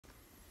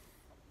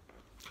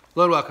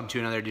Hello and welcome to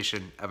another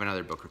edition of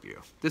Another Book Review.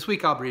 This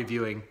week I'll be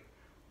reviewing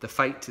The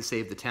Fight to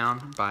Save the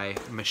Town by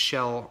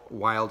Michelle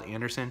Wilde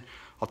Anderson.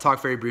 I'll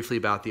talk very briefly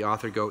about the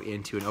author, go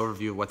into an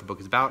overview of what the book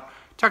is about,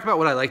 talk about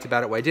what I liked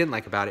about it, what I didn't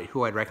like about it,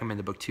 who I'd recommend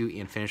the book to,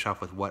 and finish off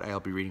with what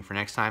I'll be reading for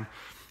next time.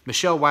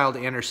 Michelle Wilde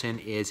Anderson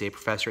is a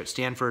professor at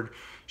Stanford.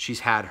 She's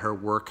had her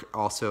work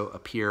also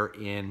appear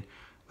in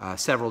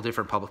several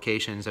different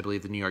publications, I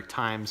believe the New York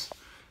Times,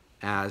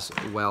 as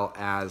well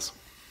as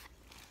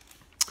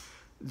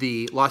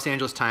the Los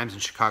Angeles Times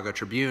and Chicago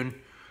Tribune.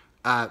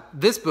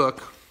 This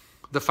book,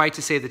 The Fight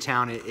to Save the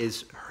Town,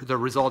 is the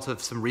result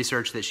of some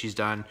research that she's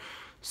done,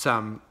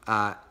 some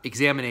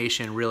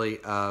examination really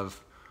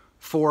of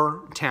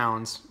 4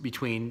 towns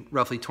between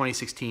roughly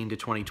 2016 to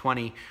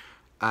 2020,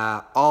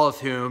 all of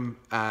whom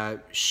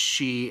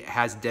she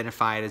has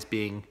identified as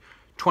being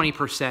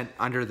 20%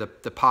 under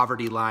the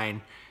poverty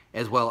line,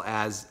 as well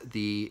as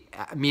the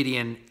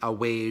median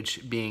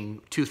wage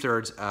being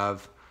 2/3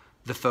 of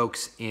the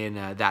folks in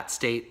that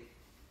state.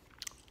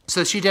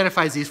 So she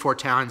identifies these 4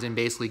 towns and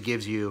basically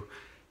gives you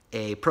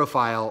a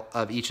profile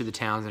of each of the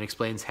towns and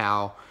explains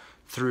how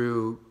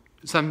through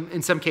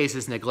in some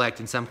cases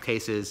neglect, in some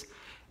cases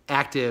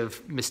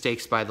active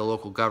mistakes by the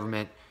local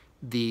government,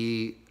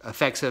 the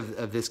effects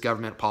of this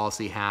government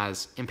policy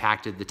has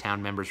impacted the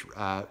town members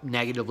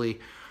negatively.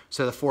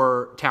 So the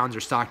 4 towns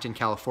are Stockton,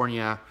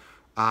 California,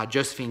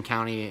 Josephine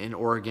County in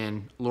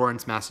Oregon,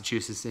 Lawrence,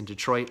 Massachusetts, and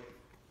Detroit.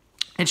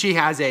 And she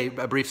has a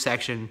brief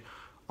section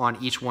on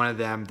each one of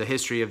them, the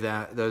history of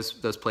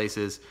those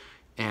places,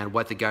 and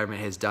what the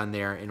government has done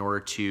there in order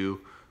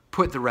to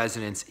put the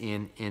residents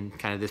in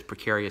kind of this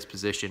precarious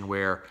position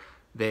where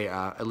they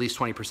at least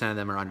 20% of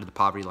them are under the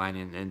poverty line,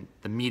 and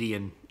the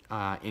median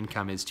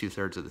income is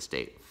 2/3 of the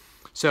state.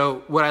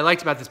 So what I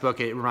liked about this book,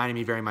 it reminded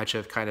me very much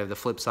of kind of the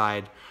flip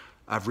side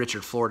of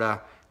Richard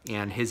Florida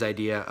and his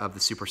idea of the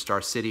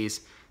superstar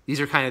cities.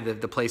 These are kind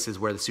of the places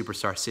where the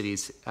superstar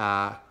cities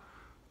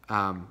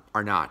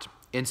are not.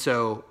 And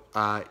so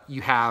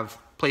you have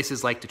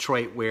places like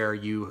Detroit where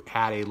you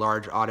had a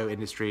large auto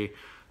industry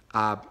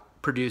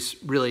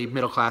produce really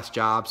middle-class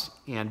jobs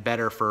and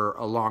better for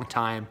a long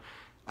time.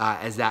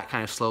 As that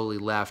kind of slowly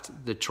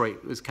left,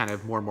 Detroit was kind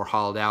of more and more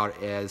hollowed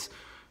out as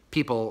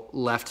people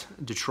left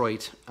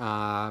Detroit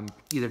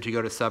either to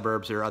go to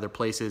suburbs or other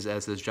places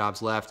as those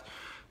jobs left.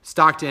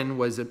 Stockton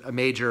was a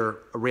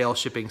major rail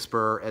shipping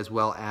spur, as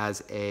well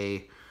as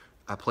a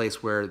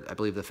place where I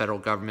believe the federal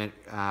government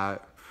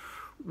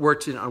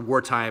worked on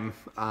wartime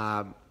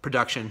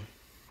production.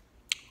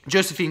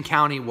 Josephine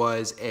County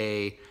was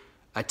a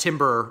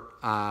timber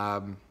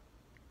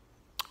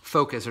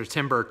focus, or a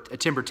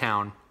timber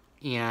town,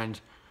 and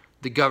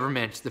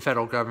the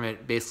federal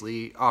government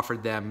basically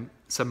offered them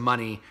some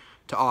money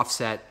to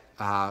offset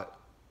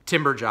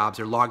timber jobs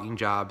or logging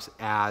jobs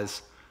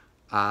as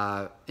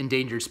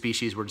endangered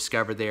species were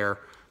discovered there.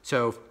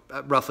 So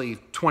roughly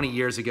 20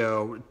 years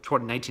ago,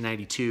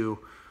 1992,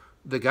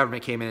 the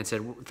government came in and said,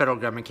 federal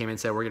government came in and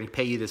said, we're going to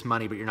pay you this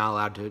money, but you're not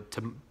allowed to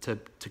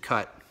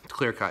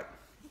clear cut.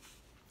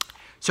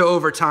 So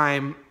over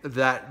time,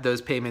 those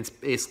payments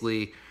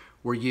basically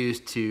were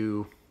used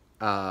to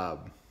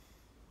prop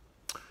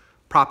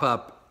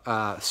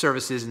up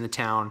services in the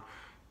town.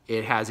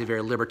 It has a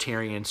very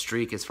libertarian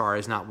streak as far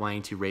as not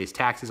wanting to raise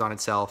taxes on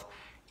itself.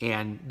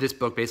 And this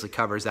book basically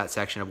covers that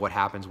section of what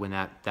happens when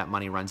that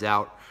money runs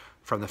out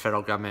from the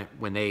federal government,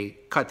 when they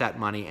cut that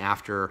money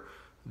after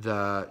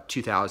the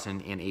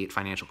 2008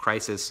 financial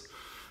crisis.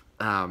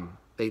 The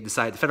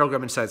federal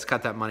government decides to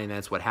cut that money, and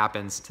that's what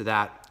happens to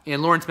that.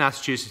 And Lawrence,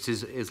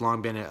 Massachusetts has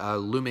long been a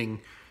looming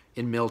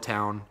in mill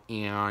town,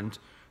 and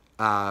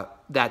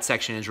that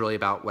section is really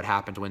about what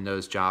happened when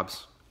those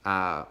jobs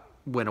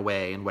went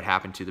away and what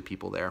happened to the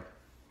people there.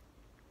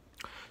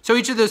 So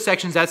each of those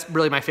sections, that's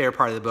really my favorite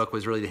part of the book,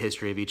 was really the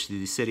history of each of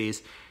these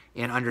cities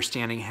and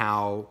understanding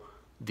how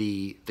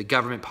the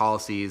government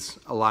policies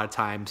a lot of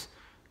times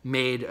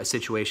made a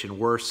situation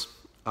worse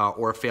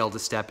or failed to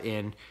step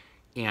in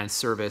and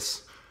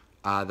service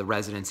the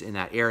residents in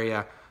that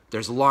area.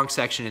 There's a long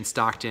section in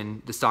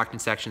Stockton, the Stockton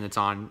section, that's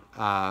on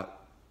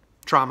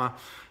trauma,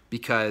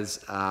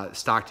 because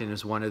Stockton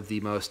is one of the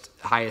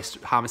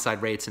highest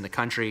homicide rates in the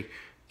country,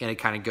 and it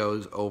kind of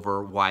goes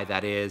over why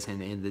that is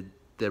and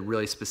the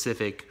really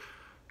specific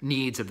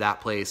needs of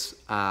that place.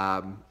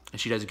 And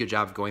she does a good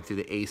job of going through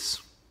the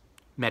ACE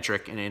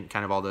metric and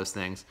kind of all those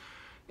things.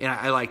 And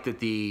I like that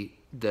the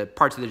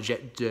parts of the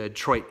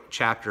Detroit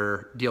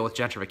chapter deal with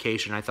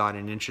gentrification, I thought,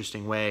 in an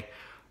interesting way.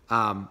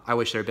 I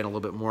wish there had been a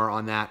little bit more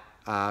on that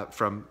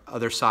from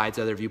other sides,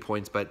 other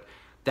viewpoints, but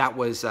that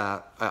was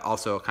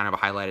also kind of a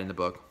highlight in the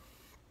book.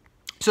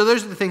 So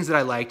those are the things that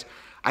I liked.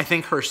 I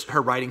think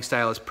her writing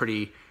style is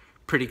pretty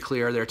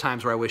clear. There are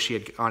times where I wish she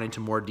had gone into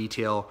more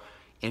detail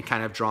and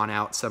kind of drawn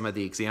out some of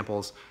the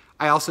examples.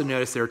 I also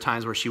noticed there were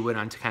times where she went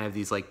on to kind of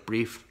these like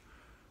brief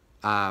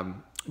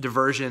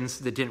diversions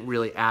that didn't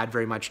really add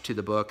very much to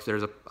the book.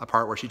 There's a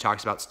part where she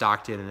talks about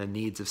Stockton and the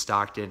needs of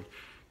Stockton,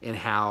 and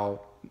how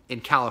in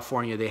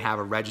California they have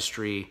a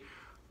registry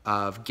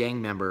of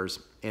gang members,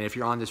 and if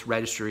you're on this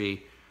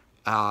registry,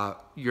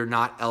 you're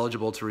not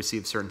eligible to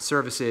receive certain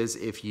services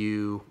if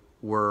you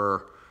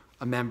were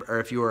a member, or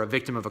if you were a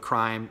victim of a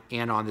crime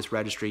and on this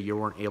registry, you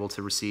weren't able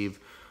to receive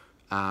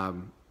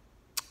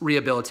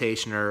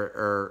rehabilitation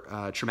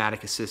or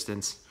traumatic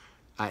assistance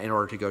in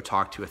order to go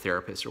talk to a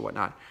therapist or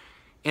whatnot.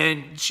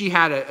 And she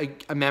had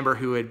a member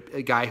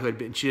a guy who had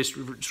been, she just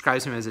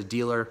describes him as a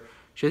dealer.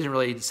 She doesn't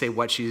really say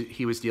what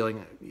he was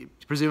dealing.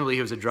 Presumably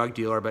he was a drug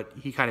dealer, but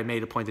he kind of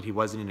made a point that he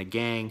wasn't in a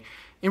gang.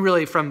 And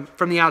really from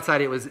the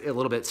outside, it was a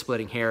little bit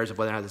splitting hairs of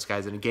whether or not this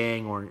guy's in a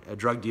gang or a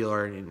drug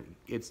dealer. And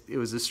it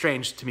was a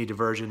strange, to me,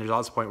 diversion. There's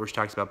also a point where she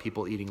talks about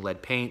people eating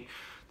lead paint.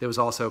 There was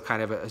also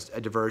kind of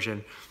a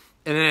diversion.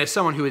 And then as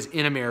someone who is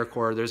in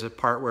AmeriCorps, there's a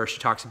part where she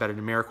talks about an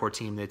AmeriCorps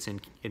team that's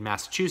in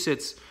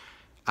Massachusetts.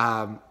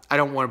 I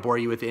don't want to bore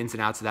you with the ins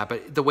and outs of that,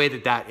 but the way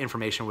that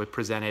information was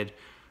presented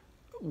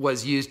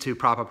was used to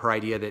prop up her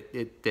idea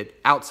that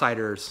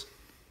outsiders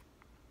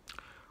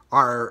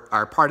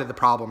are part of the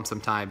problem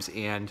sometimes,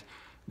 and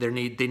they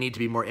need to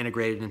be more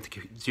integrated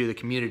into the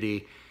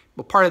community.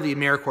 Well, part of the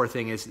AmeriCorps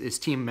thing is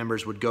team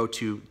members would go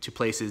to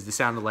places that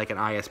sounded like an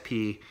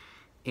ISP,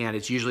 and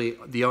it's usually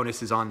the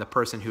onus is on the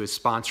person who is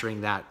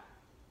sponsoring that.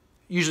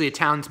 Usually a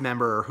towns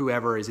member or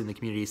whoever is in the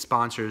community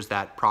sponsors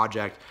that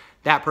project.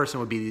 That person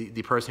would be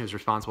the person who's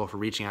responsible for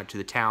reaching out to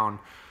the town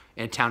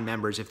and town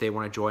members if they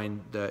want to join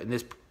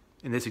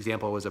in this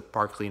example, it was a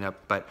park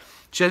cleanup, but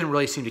she doesn't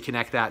really seem to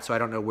connect that, so I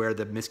don't know where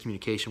the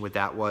miscommunication with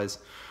that was.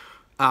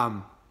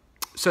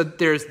 So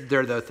there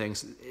are those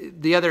things.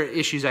 The other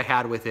issues I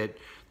had with it,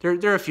 there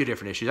are a few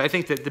different issues. I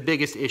think that the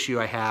biggest issue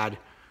I had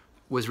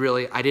was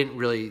really, I didn't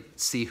really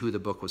see who the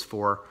book was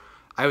for.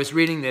 I was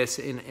reading this,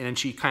 and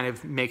she kind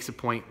of makes a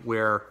point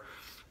where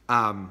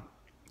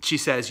she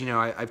says,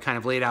 I've kind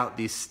of laid out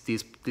these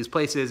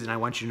places, and I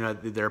want you to know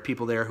that there are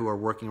people there who are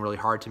working really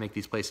hard to make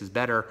these places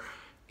better,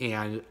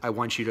 and I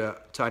want you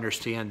to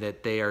understand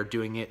that they are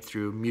doing it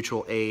through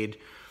mutual aid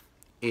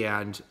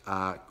and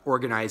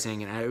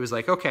organizing. And I was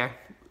like, okay,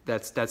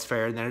 that's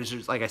fair. And then it's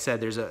just, like I said,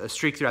 there's a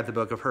streak throughout the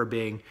book of her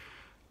being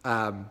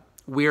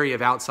weary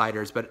of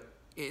outsiders, but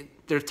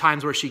there's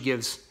times where she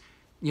gives,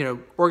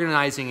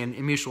 organizing and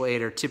mutual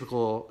aid are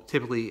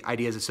typically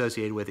ideas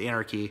associated with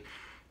anarchy.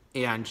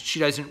 And she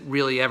doesn't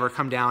really ever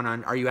come down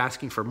on, are you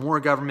asking for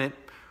more government?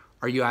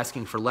 Are you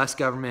asking for less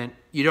government?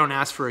 You don't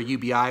ask for a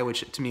UBI,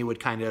 which to me would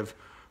kind of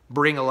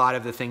bring a lot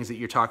of the things that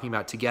you're talking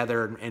about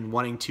together, and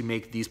wanting to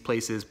make these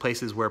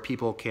places where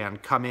people can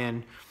come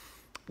in,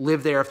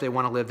 live there if they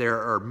want to live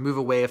there, or move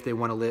away if they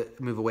want to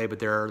move away, but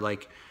there are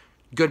like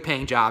good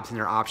paying jobs and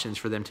there are options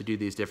for them to do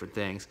these different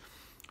things.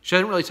 She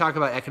doesn't really talk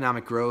about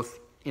economic growth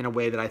in a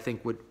way that I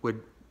think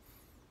would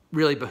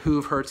really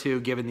behoove her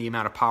to, given the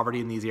amount of poverty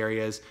in these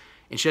areas.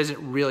 And she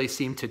doesn't really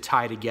seem to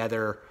tie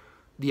together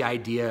the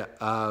idea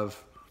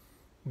of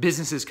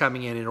businesses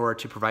coming in order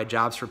to provide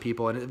jobs for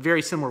people in a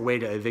very similar way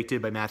to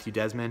Evicted by Matthew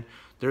Desmond.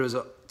 There was,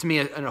 to me,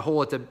 a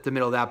hole at the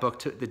middle of that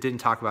book that didn't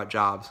talk about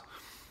jobs.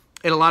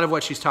 And a lot of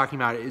what she's talking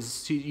about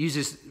is she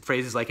uses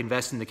phrases like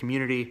invest in the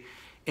community.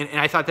 And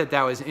I thought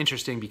that was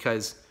interesting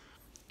because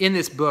in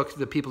this book,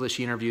 the people that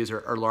she interviews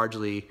are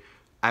largely,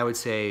 I would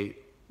say,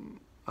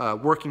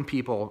 working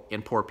people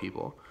and poor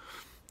people.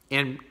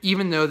 And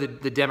even though the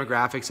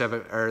demographics of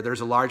it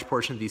there's a large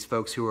portion of these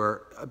folks who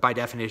are, by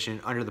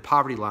definition, under the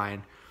poverty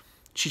line,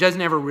 she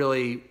doesn't ever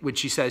really, when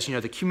she says,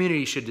 the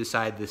community should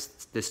decide this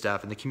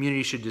stuff, and the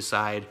community should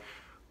decide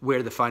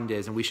where the fund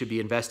is, and we should be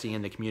investing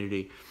in the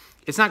community.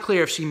 It's not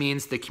clear if she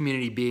means the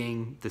community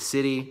being the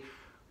city,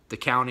 the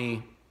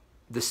county,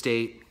 the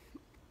state.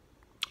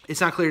 It's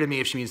not clear to me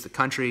if she means the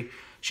country.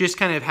 She just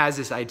kind of has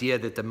this idea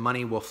that the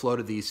money will flow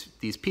to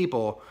these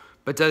people,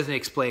 but doesn't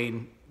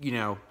explain,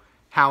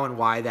 how and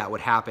why that would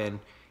happen.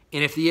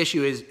 And if the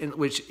issue is,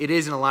 which it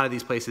is in a lot of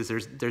these places,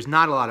 there's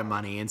not a lot of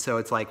money. And so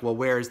it's like, well,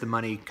 where is the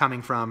money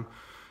coming from?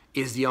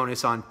 Is the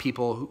onus on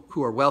people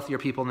who are wealthier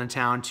people in the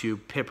town to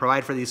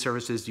provide for these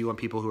services? Do you want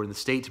people who are in the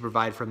state to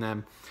provide from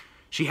them?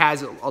 She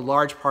has a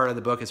large part of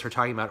the book is her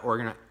talking about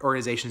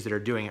organizations that are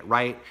doing it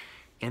right,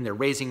 and they're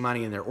raising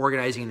money and they're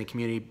organizing in the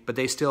community, but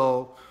they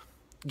still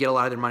get a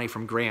lot of their money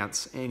from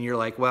grants. And you're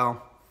like,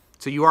 well,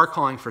 so you are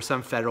calling for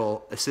some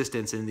federal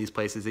assistance in these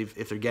places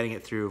if they're getting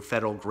it through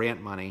federal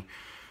grant money.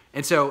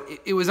 And so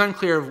it was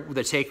unclear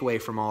the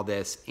takeaway from all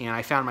this, and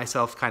I found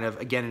myself kind of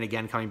again and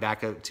again coming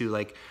back to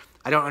like,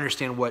 I don't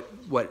understand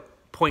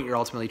what point you're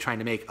ultimately trying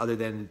to make, other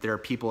than there are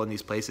people in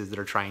these places that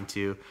are trying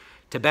to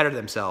better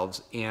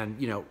themselves, and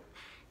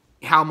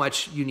how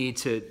much you need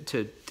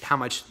to how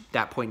much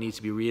that point needs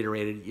to be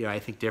reiterated. I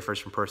think differs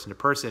from person to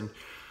person.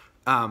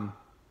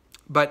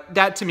 But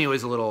that to me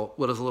was a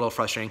little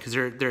frustrating, because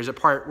there's a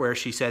part where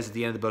she says at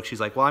the end of the book, she's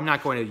like, well, I'm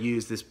not going to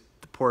use this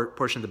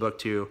portion of the book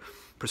to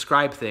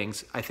prescribe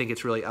things. I think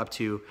it's really up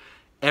to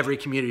every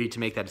community to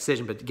make that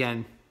decision. But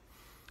again,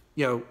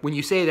 when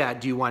you say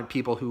that, do you want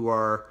people who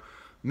are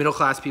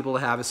middle-class people to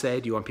have a say?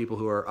 Do you want people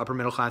who are upper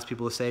middle-class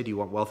people to say? Do you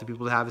want wealthy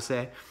people to have a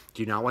say?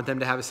 Do you not want them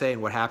to have a say?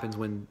 And what happens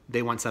when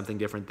they want something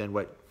different than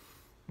what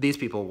these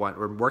people want,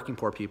 or working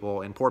poor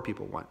people and poor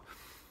people want?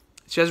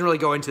 She doesn't really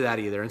go into that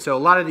either. And so a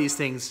lot of these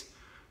things,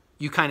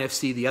 you kind of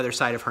see the other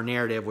side of her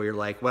narrative where you're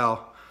like,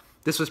 well,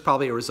 this was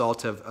probably a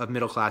result of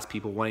middle-class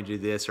people wanting to do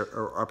this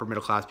or upper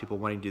middle-class people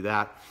wanting to do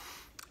that.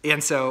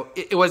 And so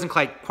it wasn't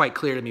quite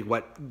clear to me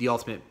what the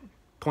ultimate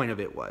point of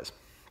it was.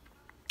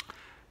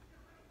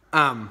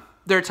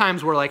 There are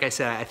times where, like I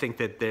said, I think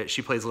that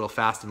she plays a little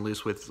fast and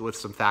loose with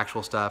some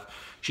factual stuff.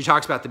 She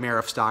talks about the mayor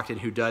of Stockton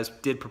who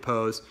did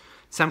propose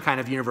some kind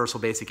of universal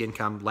basic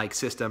income-like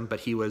system, but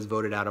he was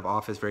voted out of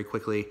office very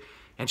quickly.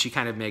 And she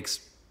kind of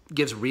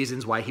gives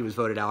reasons why he was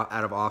voted out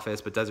of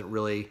office, but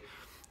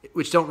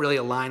which don't really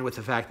align with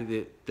the fact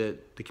that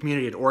the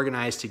community had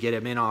organized to get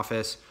him in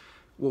office.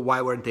 Well,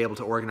 why weren't they able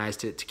to organize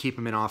to keep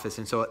him in office?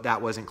 And so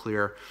that wasn't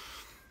clear.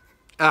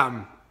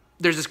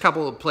 There's just a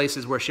couple of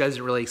places where she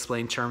doesn't really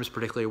explain terms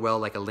particularly well,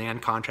 like a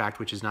land contract,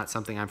 which is not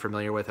something I'm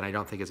familiar with, and I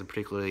don't think is a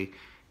particularly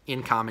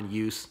in common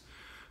use.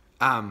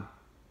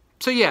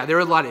 So yeah, there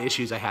were a lot of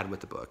issues I had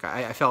with the book.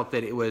 I felt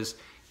that it was,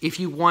 if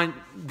you want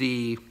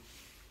the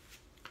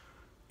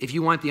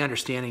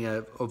understanding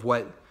of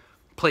what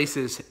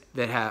places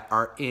that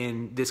are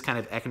in this kind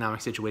of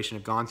economic situation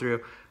have gone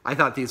through, I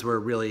thought these were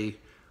really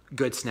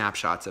good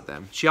snapshots of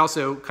them. She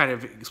also kind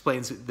of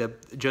explains the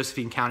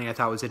Josephine County. I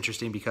thought was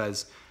interesting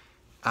because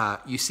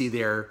you see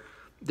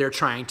they're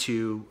trying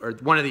to, or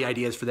one of the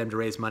ideas for them to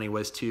raise money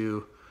was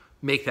to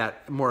make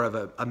that more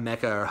of a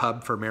mecca or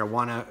hub for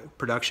marijuana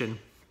production.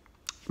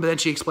 But then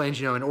she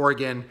explains, in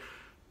Oregon,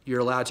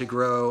 you're allowed to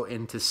grow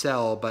and to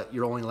sell, but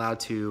you're only allowed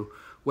to,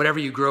 whatever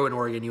you grow in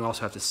Oregon, you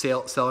also have to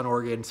sell in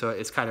Oregon. So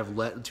it's kind of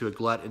led to a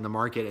glut in the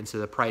market. And so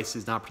the price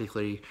is not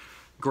particularly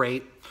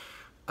great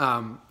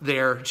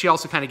there. She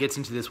also kind of gets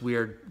into this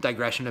weird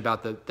digression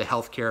about the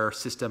healthcare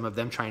system of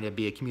them trying to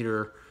be a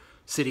commuter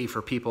city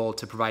for people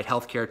to provide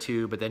healthcare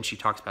to. But then she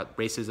talks about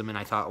racism, and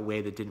I thought a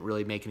way that didn't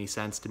really make any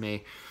sense to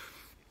me.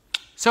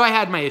 So I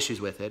had my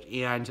issues with it,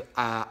 and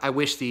I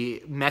wish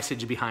the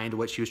message behind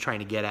what she was trying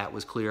to get at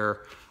was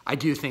clearer. I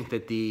do think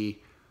that the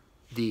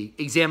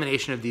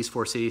examination of these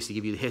 4 cities to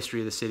give you the history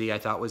of the city I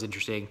thought was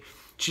interesting.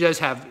 She does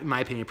have, in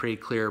my opinion, a pretty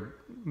clear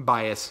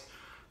bias,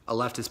 a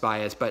leftist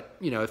bias, but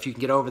if you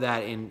can get over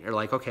that and you're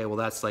like, okay, well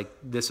that's like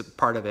this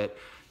part of it,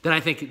 then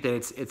I think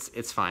that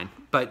it's fine.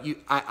 But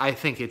I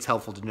think it's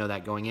helpful to know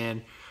that going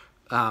in.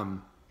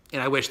 And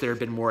I wish there had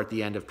been more at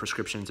the end of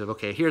prescriptions of,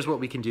 okay, here's what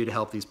we can do to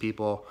help these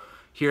people.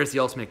 Here's the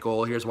ultimate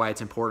goal. Here's why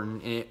it's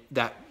important. And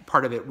that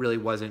part of it really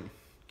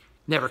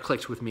never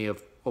clicked with me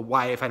of, well,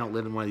 why, if I don't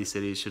live in one of these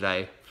cities, should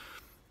I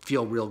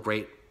feel real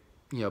great,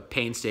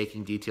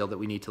 painstaking detail that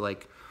we need to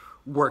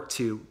work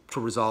to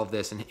resolve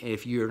this. And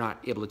if you're not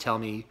able to tell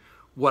me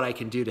what I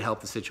can do to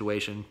help the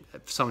situation,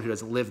 if someone who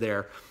doesn't live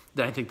there,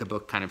 then I think the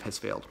book kind of has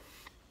failed.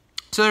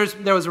 So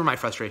those were my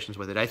frustrations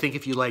with it. I think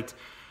if you liked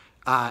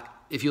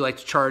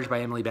Charged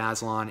by Emily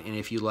Bazelon, and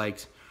if you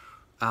liked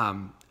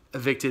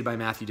Evicted by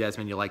Matthew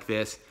Desmond, you like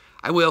this.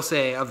 I will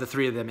say, of the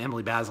 3 of them,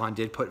 Emily Bazelon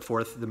did put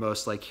forth the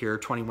most, here are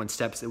 21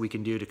 steps that we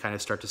can do to kind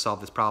of start to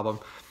solve this problem.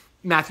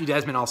 Matthew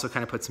Desmond also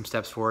kind of put some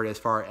steps forward as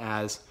far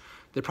as,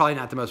 they're probably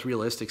not the most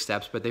realistic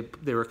steps, but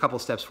there were a couple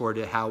steps forward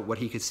to what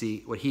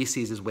he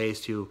sees as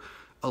ways to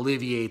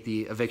alleviate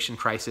the eviction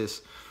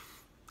crisis.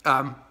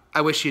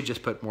 I wish he had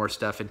just put more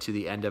stuff into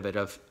the end of it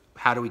of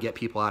how do we get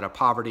people out of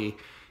poverty.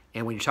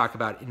 And when you talk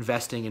about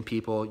investing in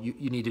people,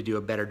 you need to do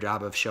a better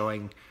job of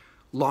showing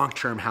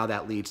long-term how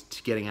that leads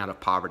to getting out of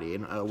poverty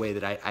in a way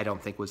that I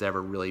don't think was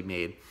ever really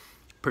made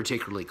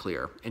particularly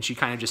clear. And she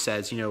kind of just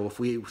says, if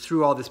we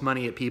threw all this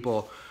money at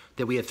people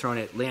that we had thrown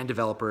at land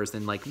developers,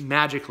 then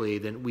magically,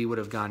 then we would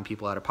have gotten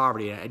people out of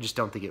poverty. And I just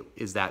don't think it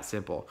is that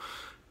simple.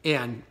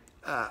 And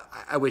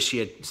I wish she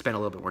had spent a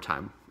little bit more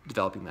time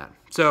developing that.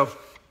 So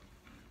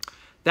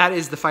that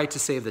is The Fight to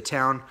Save the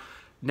Town.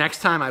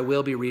 Next time I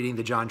will be reading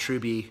the John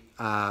Truby,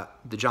 the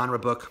genre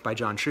book by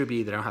John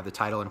Truby that I don't have the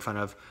title in front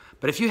of.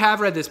 But if you have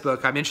read this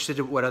book, I'm interested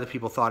in what other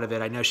people thought of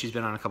it. I know she's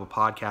been on a couple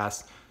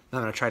podcasts that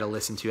I'm going to try to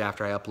listen to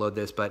after I upload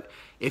this. But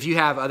if you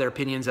have other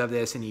opinions of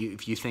this and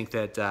if you think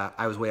that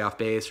I was way off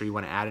base or you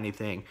want to add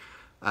anything,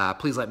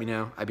 please let me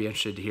know. I'd be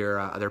interested to hear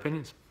other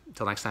opinions.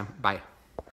 Until next time, bye.